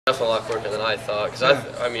Definitely a lot quicker than I thought, because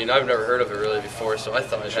I mean, I've never heard of it really before, so I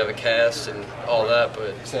thought I'd have a cast and all that,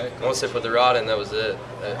 but once they put the rod in, that was it.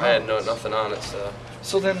 I had nothing on it, so.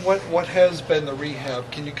 So then what has been the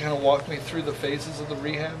rehab? Can you kind of walk me through the phases of the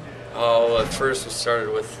rehab? Oh, at first we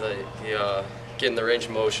started with the getting the range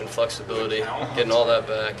of motion, flexibility, getting all that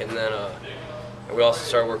back, and then we also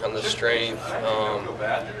started working on the strength,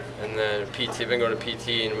 and then PT. I've been going to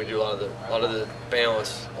PT, and we do a lot of the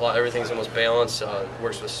balance. Everything's almost balanced.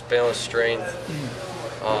 Works with balance, strength,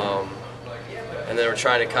 and then we're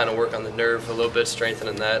trying to kind of work on the nerve a little bit,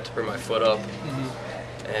 strengthening that to bring my foot up.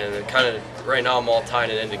 And it kind of right now I'm all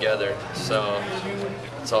tying it in together, so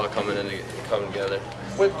it's all coming together.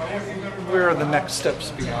 Where are the next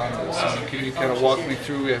steps beyond this? Can you kind of walk me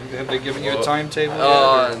through? Have they given you a timetable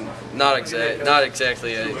yet? Not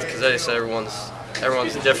exactly, because I said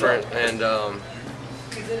everyone's different, and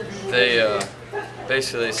they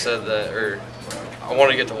basically said that, or I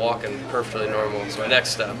want to get to walking perfectly normal. It's my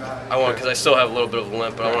next step. Because I still have a little bit of a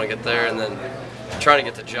limp, but I want to get there, and then trying to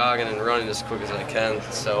get to jogging and running as quick as I can.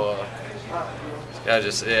 So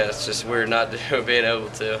it's just weird not being able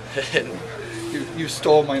to. You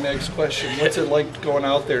stole my next question. What's it like going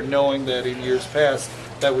out there knowing that in years past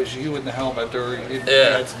that was you in the helmet or in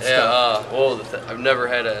pads and stuff? Well, I've never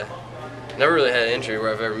really had an injury where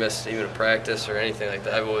I've ever missed even a practice or anything like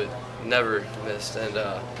that. I've always never missed, and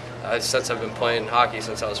since I've been playing hockey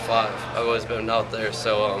since I was 5, I've always been out there.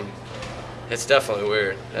 So it's definitely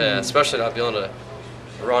weird, especially not being able to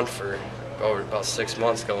run for over about 6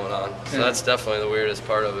 months going on. So that's definitely the weirdest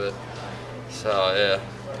part of it. So yeah.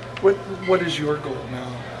 What is your goal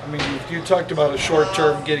now? I mean, you talked about a short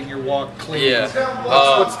term, getting your walk clean. Yeah.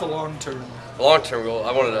 What's the long term? The long term goal,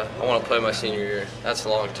 I want to play my senior year. That's the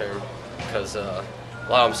long term, because a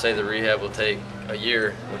lot of them say the rehab will take a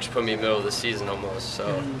year, which put me in the middle of the season almost.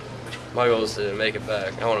 So my goal is to make it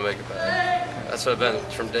back. I want to make it back. That's what I've been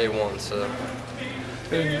from day one. So.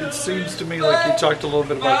 And it seems to me like you talked a little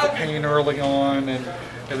bit about the pain early on,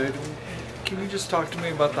 can you just talk to me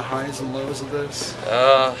about the highs and lows of this?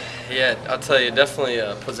 Yeah, I'll tell you, it definitely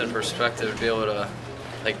puts it in perspective to be able to,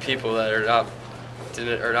 like, people that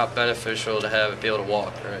are not beneficial to be able to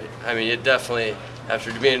walk, right? I mean, it definitely,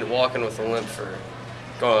 after walking with a limp for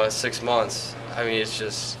going on 6 months, I mean,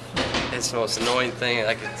 it's the most annoying thing.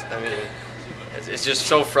 It's just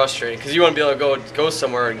so frustrating, because you want to be able to go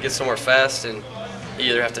somewhere and get somewhere fast, and you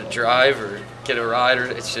either have to drive or get a ride, or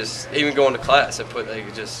it's just, even going to class,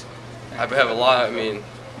 I have a lot,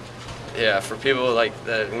 for people like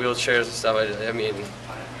that in wheelchairs and stuff, I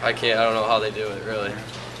don't know how they do it, really.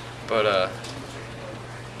 But,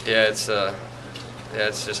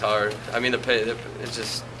 it's just hard. I mean, the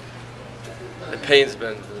pain's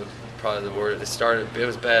been probably the word. It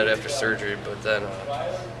was bad after surgery, but then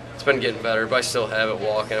it's been getting better, but I still have it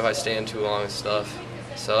walking if I stand too long and stuff.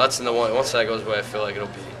 So that's the one, once that goes away, I feel like it'll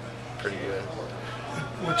be pretty good.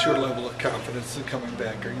 What's your level of confidence in coming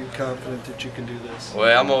back? Are you confident that you can do this?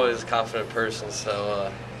 Well, I'm always a confident person,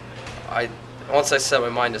 so once I set my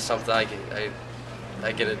mind to something, I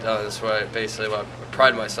get it done. That's what I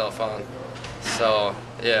pride myself on. So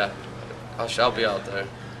yeah, I'll be out there.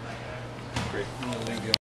 Great.